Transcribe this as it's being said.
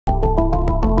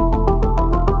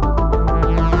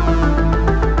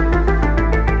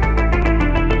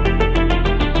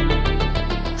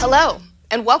Hello,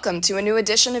 and welcome to a new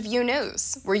edition of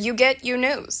uNEWS, where you get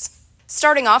uNEWS.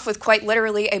 Starting off with quite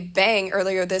literally a bang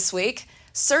earlier this week,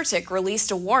 Certic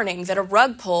released a warning that a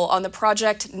rug pull on the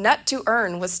project Nut to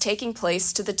Earn was taking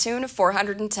place to the tune of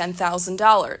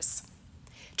 $410,000.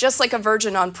 Just like a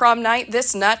virgin on prom night,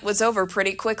 this nut was over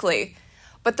pretty quickly.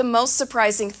 But the most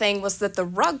surprising thing was that the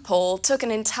rug pull took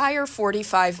an entire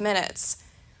 45 minutes,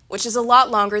 which is a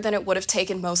lot longer than it would have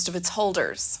taken most of its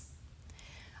holders.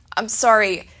 I'm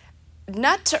sorry,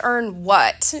 Nut to Earn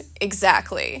what,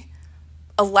 exactly?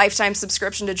 A lifetime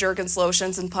subscription to Jergens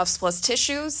lotions and Puffs Plus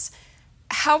tissues?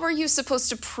 How are you supposed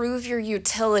to prove your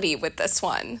utility with this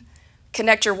one?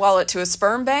 Connect your wallet to a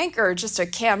sperm bank or just a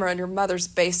camera in your mother's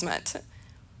basement?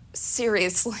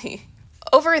 Seriously.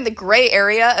 Over in the gray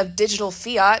area of digital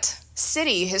fiat,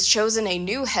 Citi has chosen a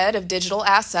new head of digital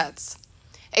assets.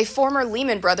 A former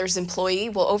Lehman Brothers employee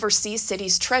will oversee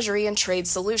Citi's treasury and trade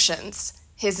solutions.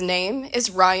 His name is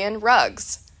Ryan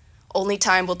Ruggs. Only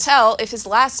time will tell if his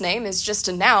last name is just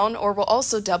a noun or will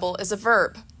also double as a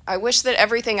verb. I wish that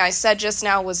everything I said just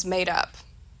now was made up,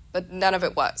 but none of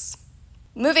it was.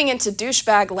 Moving into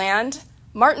douchebag land,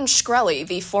 Martin Shkreli,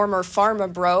 the former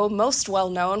pharma bro most well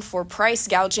known for price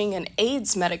gouging and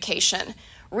AIDS medication,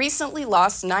 recently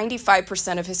lost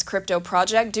 95% of his crypto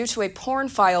project due to a porn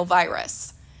file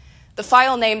virus. The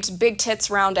file named Big Tits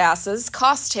Round Asses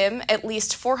cost him at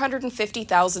least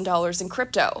 $450,000 in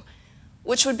crypto,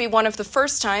 which would be one of the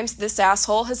first times this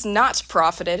asshole has not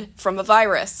profited from a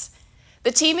virus.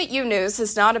 The team at uNEWS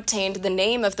has not obtained the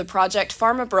name of the project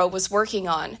PharmaBro was working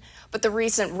on, but the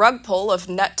recent rug pull of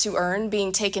Nut to Earn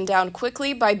being taken down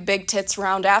quickly by Big Tits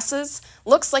Round Asses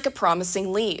looks like a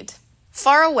promising lead.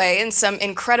 Far away in some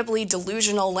incredibly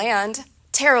delusional land,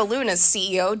 Terra Luna's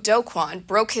CEO Do Kwon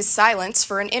broke his silence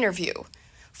for an interview,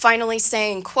 finally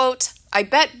saying, quote, "I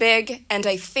bet big and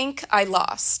I think I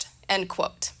lost," end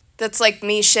quote. That's like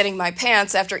me shitting my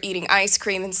pants after eating ice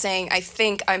cream and saying, "I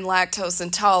think I'm lactose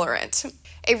intolerant."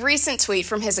 A recent tweet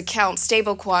from his account,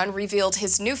 StableQuan, revealed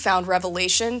his newfound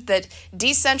revelation that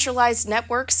decentralized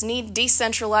networks need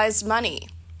decentralized money.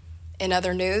 In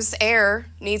other news, air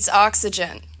needs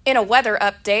oxygen. In a weather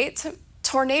update,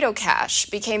 Tornado Cash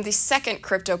became the second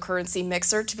cryptocurrency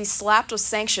mixer to be slapped with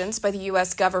sanctions by the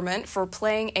U.S. government for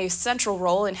playing a central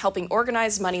role in helping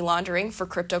organize money laundering for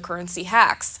cryptocurrency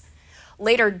hacks.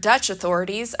 Later, Dutch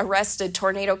authorities arrested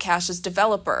Tornado Cash's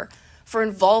developer for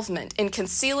involvement in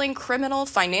concealing criminal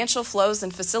financial flows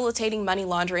and facilitating money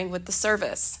laundering with the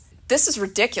service. This is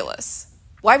ridiculous.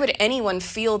 Why would anyone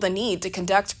feel the need to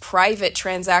conduct private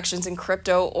transactions in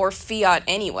crypto or fiat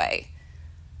anyway?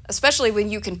 Especially when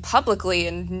you can publicly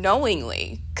and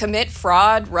knowingly commit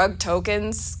fraud, rug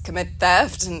tokens, commit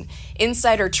theft, and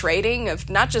insider trading of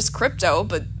not just crypto,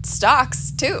 but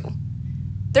stocks too.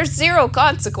 There's zero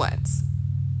consequence.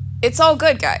 It's all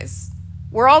good, guys.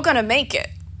 We're all gonna make it.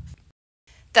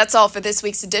 That's all for this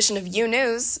week's edition of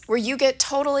uNEWS, where you get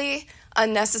totally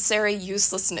unnecessary,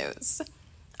 useless news.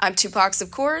 I'm Tupac of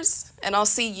Coors, and I'll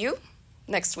see you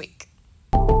next week.